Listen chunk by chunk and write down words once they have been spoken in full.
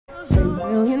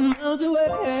million miles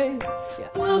away. Yeah,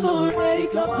 I'm already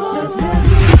gone.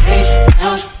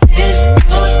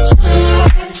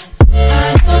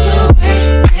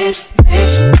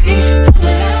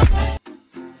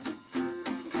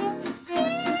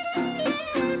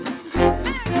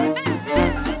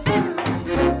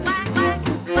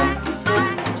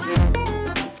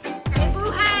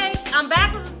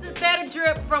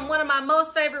 Just from one of my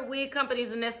most favorite wig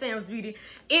companies, and that's Sam's Beauty.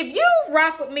 If you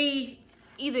rock with me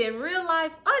either in real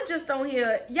life or just on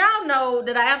here, y'all know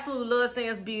that I absolutely love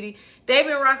Sam's Beauty. They've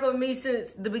been rocking with me since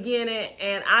the beginning,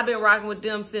 and I've been rocking with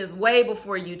them since way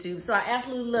before YouTube. So I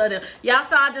absolutely love them. Y'all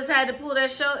saw I just had to pull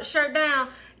that shirt down.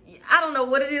 I don't know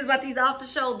what it is about these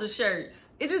off-the-shoulder shirts.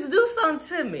 It just do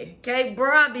something to me, okay?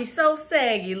 Bro, I be so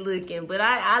saggy looking, but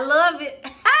I love it.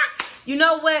 You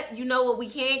know what? You know what we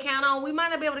can count on? We might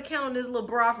not be able to count on this little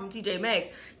bra from TJ Maxx,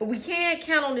 but we can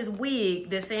count on this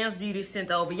wig that Sam's Beauty sent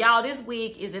over. Y'all, this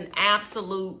wig is an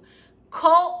absolute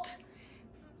cult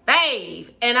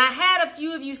fave. And I had a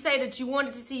few of you say that you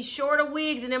wanted to see shorter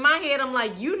wigs, and in my head, I'm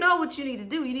like, you know what you need to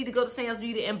do. You need to go to Sam's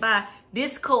Beauty and buy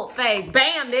this cult fave.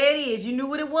 Bam, there it is. You knew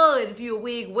what it was if you're a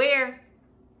wig wearer.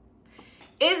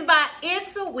 It's by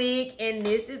It's a Wig, and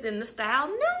this is in the style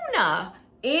Nuna.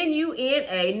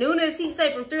 N-U-N-A. Nuna is heat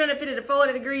safe from 350 to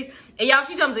 400 degrees. And y'all,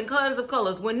 she comes in tons of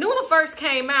colors. When Nuna first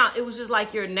came out, it was just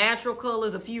like your natural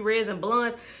colors, a few reds and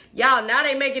blondes. Y'all, now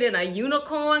they make it in a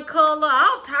unicorn color,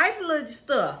 all types of little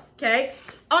stuff, okay?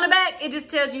 On the back, it just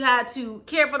tells you how to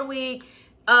care for the wig.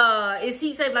 It's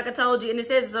heat safe, like I told you, and it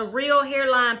says it's a real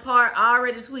hairline part,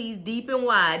 already tweezed deep and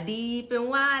wide, deep and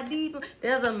wide, deep.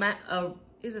 There's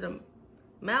is it a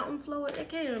mountain flowing? That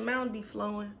can't even a mountain be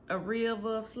flowing. A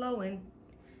river flowing.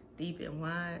 Deep and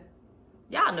wide.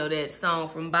 Y'all know that song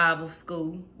from Bible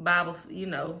school. Bible, you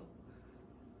know.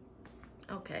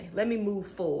 Okay, let me move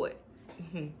forward.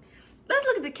 Let's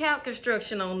look at the couch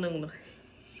construction on Nuna.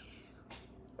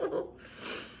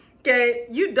 Okay,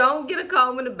 you don't get a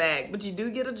comb in the back, but you do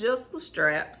get adjustable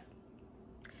straps.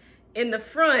 In the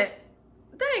front,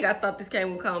 dang, I thought this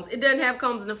came with combs. It doesn't have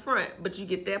combs in the front, but you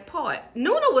get that part.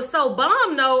 Nuna was so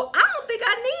bomb, though, I don't think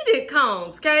I needed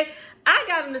combs, okay? I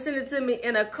got them to send it to me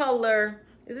in a color,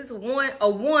 is this a one,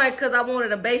 because I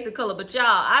wanted a basic color. But y'all,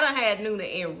 I done had Nuna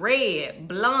in red,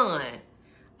 blonde,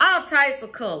 all types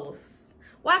of colors.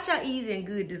 Watch how easy and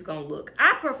good this gonna look.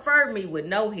 I prefer me with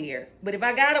no hair, but if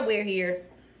I gotta wear hair,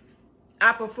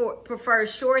 I prefer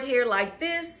short hair like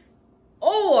this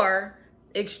or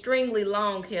extremely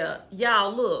long hair.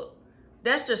 Y'all, look,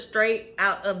 that's just straight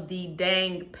out of the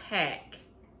dang pack.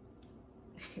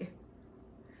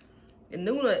 And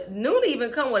Nuna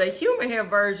even come with a human hair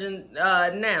version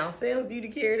now. Sam's Beauty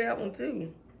carried that one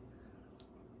too.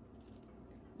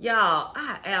 Y'all,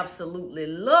 I absolutely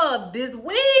love this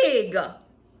wig.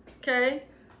 Okay,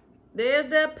 there's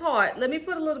that part. Let me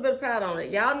put a little bit of powder on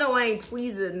it. Y'all know I ain't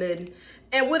tweezing nothing.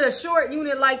 And with a short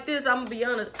unit like this, I'm gonna be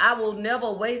honest, I will never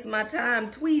waste my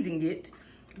time tweezing it.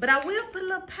 But I will put a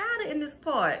little powder in this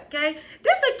part, okay?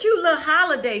 This is a cute little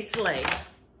holiday sleigh.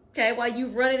 Okay, while you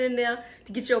running in there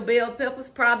to get your bell peppers,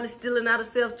 probably stealing out of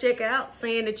self-checkout,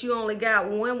 saying that you only got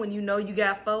one when you know you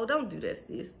got four. Don't do that,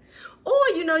 sis. Or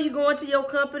you know you going to your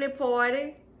company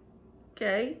party.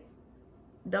 Okay.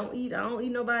 I don't eat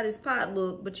nobody's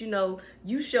potluck, but you know,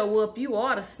 you show up, you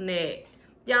ought to snack.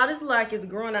 Y'all, this like it's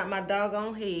growing out my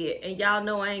doggone head, and y'all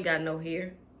know I ain't got no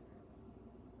hair.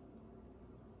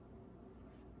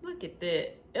 Look at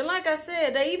that. And like I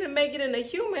said, they even make it in a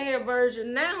human hair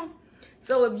version now.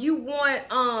 So if you want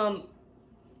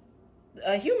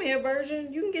a human hair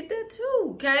version, you can get that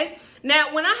too, okay?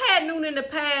 Now, when I had Nuna in the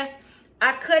past,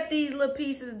 I cut these little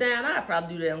pieces down. I'll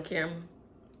probably do that on camera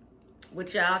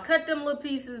with y'all. Cut them little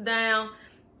pieces down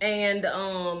and,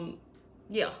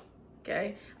 yeah,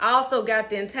 okay? I also got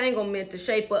the entanglement to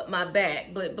shape up my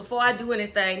back. But before I do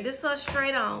anything, this is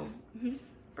straight on.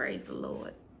 Praise the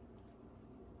Lord.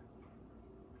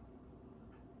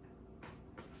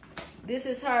 This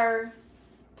is her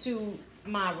to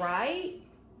my right.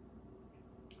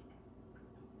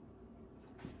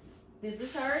 This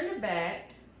is her in the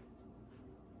back.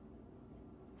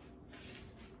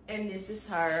 And this is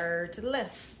her to the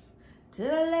left. To the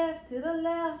left, to the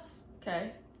left.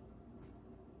 Okay.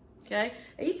 Okay.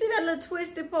 And you see that little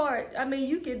twisted part? I mean,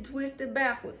 you can twist it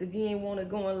backwards if you ain't want to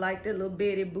go in like that little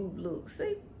Betty Boop look.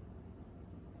 See?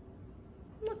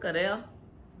 Look at that.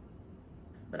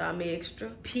 But I'm extra,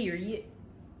 period.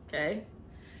 Okay.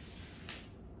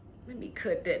 Let me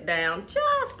cut that down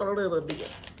just a little bit.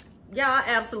 Y'all, I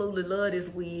absolutely love this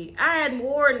wig. I hadn't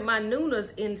worn my Nunas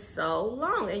in so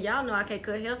long. And y'all know I can't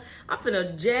cut hair. I'm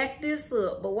finna jack this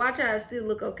up. But watch how it still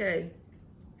look okay.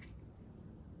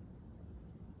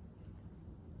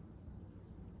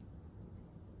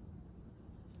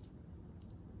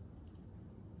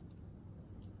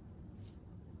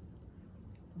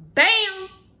 Bam!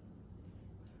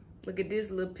 Look at this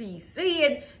little piece. See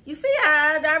it? You see,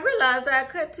 I realized I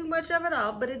cut too much of it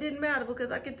off, but it didn't matter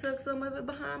because I could tuck some of it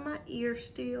behind my ear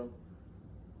still.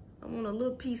 I want a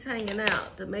little piece hanging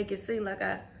out to make it seem like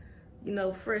I, you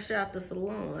know, fresh out the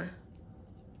salon.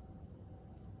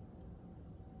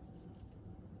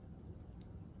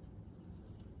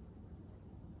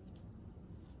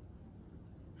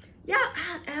 Yeah,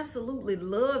 I absolutely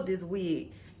love this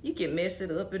wig. You can mess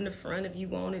it up in the front if you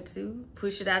wanted to.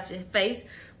 Push it out your face.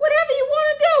 Whatever you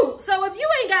want to do. So if you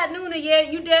ain't got Nuna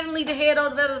yet, you definitely need to head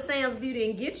over to Sam's Beauty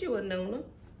and get you a Nuna.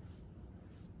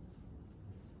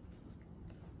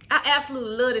 I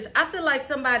absolutely love this. I feel like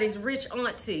somebody's rich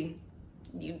auntie.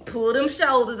 You pull them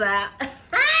shoulders out.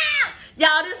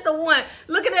 Y'all, this the one.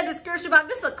 Look at that description box.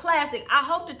 This is a classic. I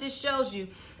hope that this shows you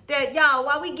that, y'all,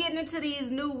 while we getting into these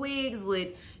new wigs with,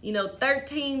 you know,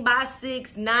 13x6,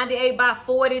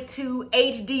 98x42,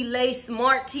 HD lace,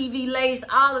 smart TV lace,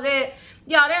 all of that.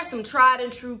 Y'all, there's some tried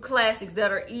and true classics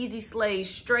that are easy slays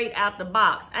straight out the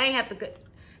box. I ain't have to cut.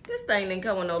 This thing didn't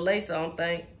come with no lace, I don't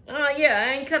think. Yeah,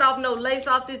 I ain't cut off no lace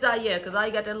off this out yet because I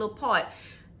got that little part.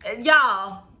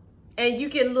 Y'all, and you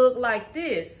can look like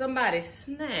this. Somebody's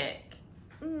snack.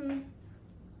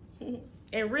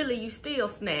 And really, you steal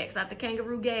snacks at the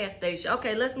Kangaroo gas station.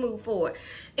 Okay, let's move forward.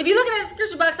 If you look at the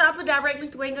description box, I'll put directly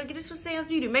to where you can go get this from Sam's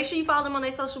Beauty. Make sure you follow them on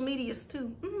their social medias,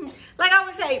 too. Like I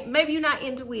always say, maybe you're not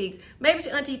into wigs. Maybe it's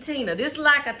your Auntie Tina. This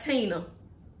like a Tina.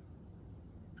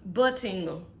 But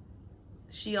Tina.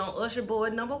 She on Usher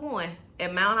board #1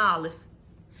 at Mount Olive.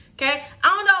 Okay? I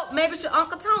don't know. Maybe it's your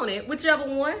Uncle Tony. Whichever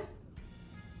one.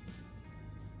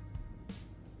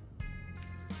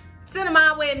 Send them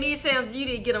my way at me, Sam's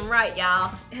Beauty, and get them right,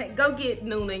 y'all. Go get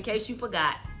Nuna in case you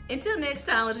forgot. Until next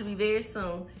time, which will be very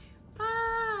soon.